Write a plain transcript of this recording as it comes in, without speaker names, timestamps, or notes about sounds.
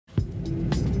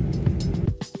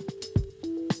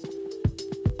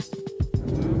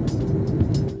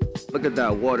Look at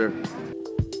that water.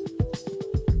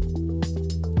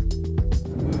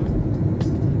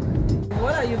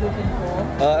 What are you looking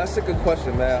for? That's a good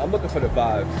question, man. I'm looking for the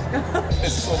vibes.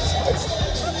 It's so spicy.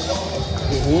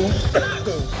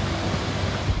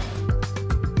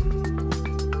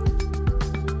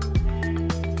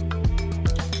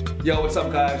 Yo, what's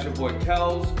up guys? Your boy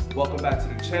Kels. Welcome back to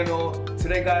the channel.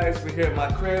 Today guys, we're here at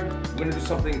my crib. We're gonna do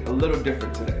something a little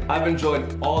different today. I've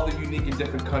enjoyed all the unique and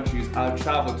different countries I've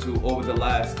traveled to over the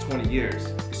last 20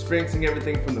 years. Experiencing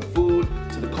everything from the food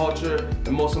to the culture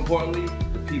and most importantly,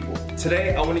 the people.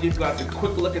 Today, I wanna give you guys a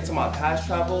quick look into my past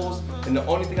travels, and the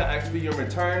only thing I ask for you in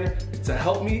return is to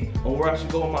help me on where I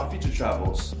should go on my future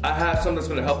travels. I have something that's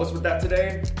gonna help us with that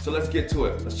today, so let's get to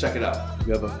it. Let's check it out.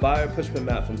 We have a fire pushpin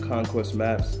map from Conquest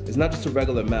Maps. It's not just a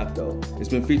regular map though. It's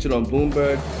been featured on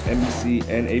Bloomberg, NBC,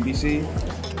 and ABC.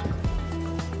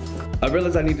 I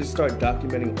realized I needed to start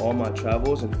documenting all my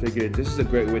travels and figured this is a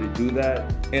great way to do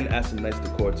that and add some nice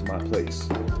decor to my place.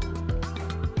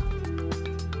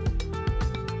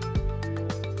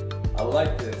 I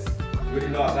like this. You already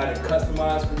know I got it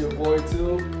customized for your boy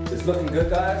too. It's looking good,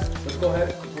 guys. Let's go ahead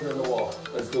and put it on the wall.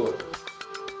 Let's do it.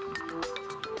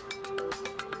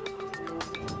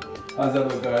 How's that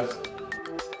look, guys?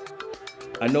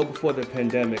 I know before the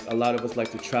pandemic, a lot of us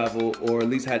like to travel or at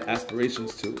least had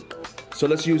aspirations to. So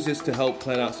let's use this to help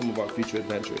plan out some of our future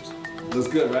adventures. Looks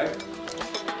good, right?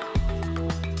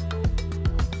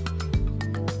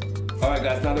 All right,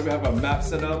 guys, now that we have our map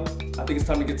set up, I think it's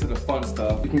time to get to the fun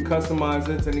stuff. You can customize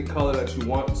it to any color that you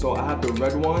want. So I have the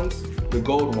red ones, the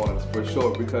gold ones for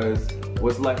sure, because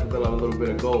what's life without a little bit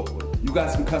of gold? You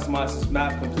guys can customize this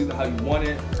map completely how you want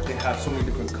it. They have so many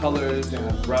different colors. They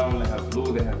have brown, they have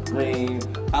blue, they have green.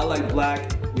 I like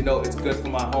black. You know, it's good for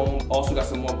my home. Also got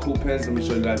some more cool pins. Let me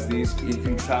show you guys these. If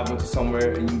you travel to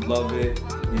somewhere and you love it,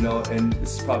 you know, and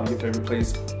this is probably your favorite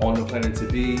place on the planet to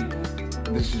be,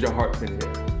 this is your heart pin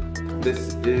here.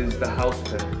 This is the house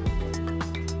pin.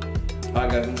 All right,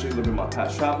 guys, let me show you a little bit of my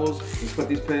past travels. Let's put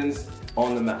these pins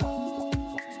on the map.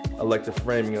 I like the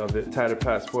framing of it. Tattered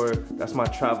passport, that's my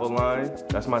travel line.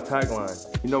 That's my tagline.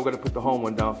 You know we're gonna put the home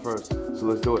one down first, so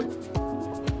let's do it.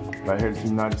 Right here is the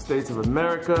United States of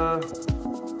America.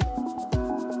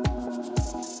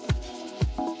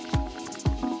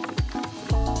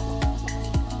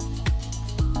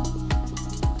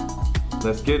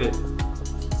 Let's get it.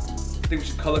 I think we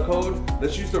should color code.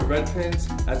 Let's use the red pins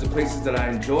as the places that I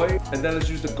enjoy, and then let's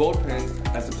use the gold pins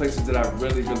as the places that I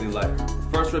really, really like.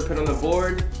 First red pin on the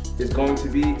board is going to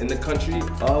be in the country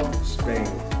of Spain.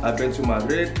 I've been to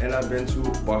Madrid and I've been to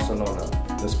Barcelona.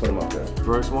 Let's put them up there.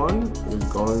 First one is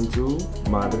going to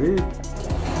Madrid.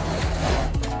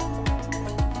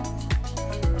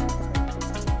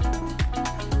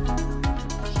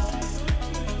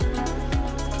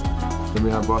 Then we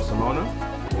have Barcelona.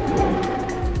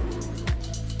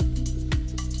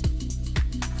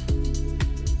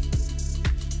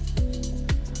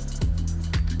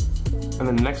 And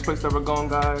the next place that we're going,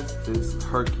 guys, is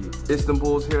Turkey.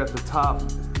 Istanbul's here at the top.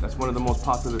 That's one of the most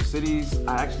popular cities.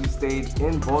 I actually stayed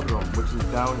in Bodrum, which is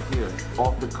down here,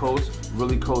 off the coast,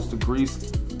 really close to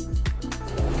Greece.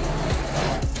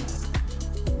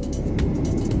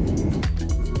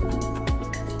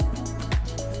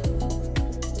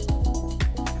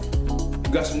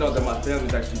 You guys should know that my family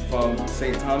is actually from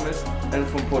St. Thomas and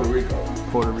from Puerto Rico.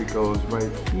 Puerto Rico is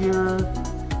right here.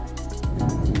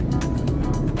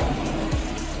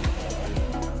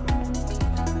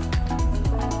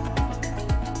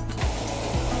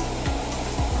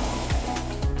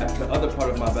 The other part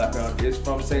of my background is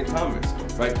from St. Thomas,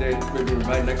 right there in the Caribbean,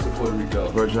 right next to Puerto Rico.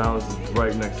 Virgin Islands is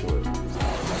right next to it.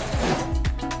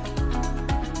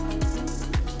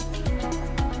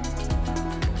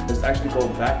 Let's actually go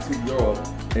back to Europe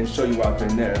and show you where I've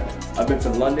been there. I've been to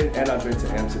London and I've been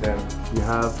to Amsterdam. We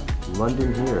have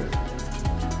London here.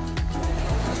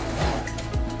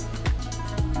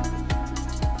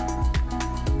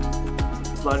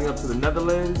 Sliding up to the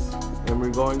Netherlands, and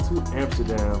we're going to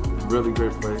Amsterdam. Really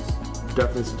great place.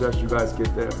 Definitely suggest you guys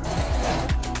get there.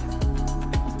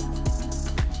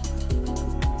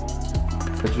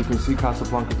 As you can see,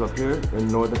 Casablanca's up here in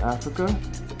Northern Africa.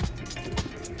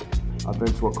 I've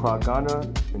been to Accra,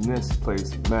 Ghana, and this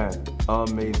place, man,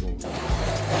 amazing.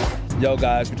 Yo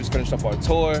guys, we just finished up our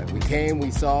tour. We came,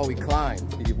 we saw, we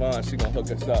climbed. Yvonne, she gonna hook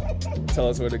us up. Tell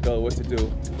us where to go, what to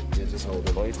do. Yeah, just hold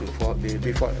it.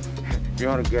 Before you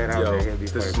want to get out there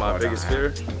before this is my biggest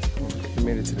fear. We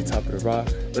made it to the top of the rock.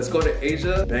 Let's go to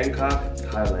Asia, Bangkok,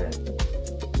 Thailand.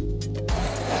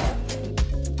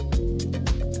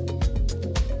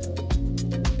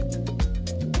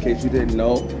 In case you didn't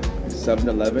know,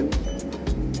 7-Eleven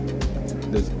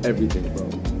There's everything, bro.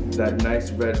 That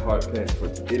nice red heart pin for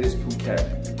it is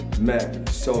Phuket. Man,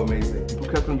 so amazing.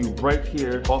 Phuket's gonna be right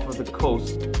here off of the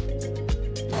coast.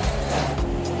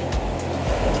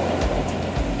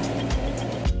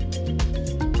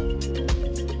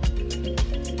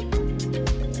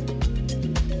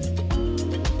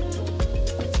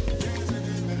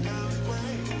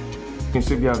 You can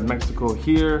see we have Mexico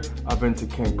here. I've been to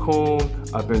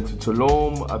Cancun, I've been to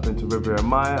Tulum, I've been to Riviera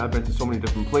Maya, I've been to so many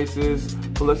different places.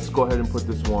 So let's just go ahead and put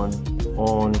this one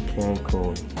on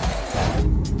Cancun.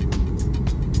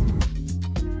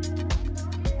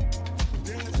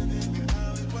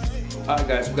 Alright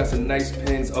guys, we got some nice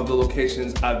pins of the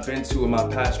locations I've been to in my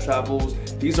past travels.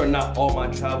 These are not all my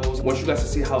travels. I want you guys to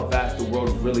see how vast the world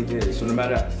really is. So no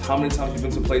matter how many times you've been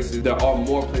to places, there are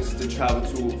more places to travel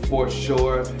to for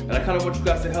sure. And I kind of want you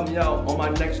guys to help me out on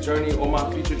my next journey or my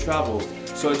future travels.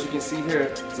 So as you can see here,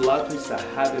 there's a lot of places I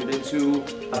haven't been to.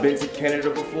 I've been to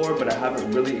Canada before, but I haven't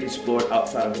really explored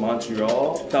outside of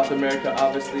Montreal. South America,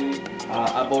 obviously.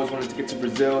 I've always wanted to get to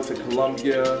Brazil, to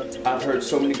Colombia. I've heard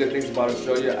so many good things about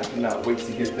Australia. I cannot wait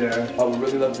to get there. I would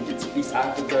really love to get to East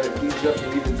Africa, Egypt,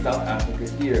 and even South Africa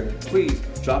here. Please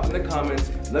drop in the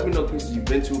comments. Let me know places you've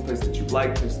been to, places that you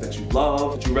like, places that you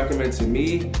love, that you recommend to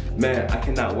me. Man, I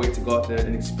cannot wait to go out there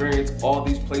and experience all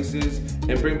these places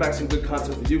and bring back some good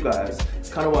content for you guys. It's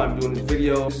kind of why I'm doing this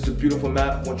video. This is a beautiful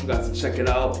map. I want you guys to check it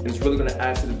out. And it's really gonna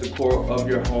add to the decor of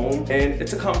your home. And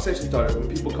it's a conversation starter. When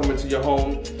people come into your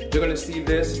home, they're gonna see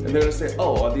this and they're gonna say,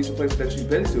 oh, are these the places that you've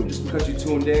been to? Just because you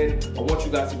tuned in, I want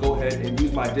you guys to go ahead and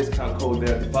use my discount code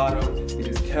there at the bottom. It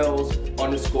is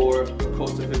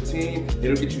Kels_Acosta15.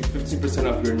 It'll get you 15%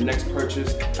 off your next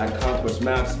purchase at Conquest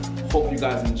Maps. Hope you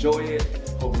guys enjoy it.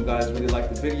 Hope you guys really like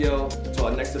the video. Until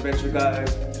our next adventure,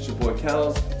 guys, it's your boy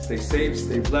Kels. Stay safe,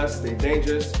 stay blessed, stay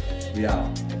dangerous. We out.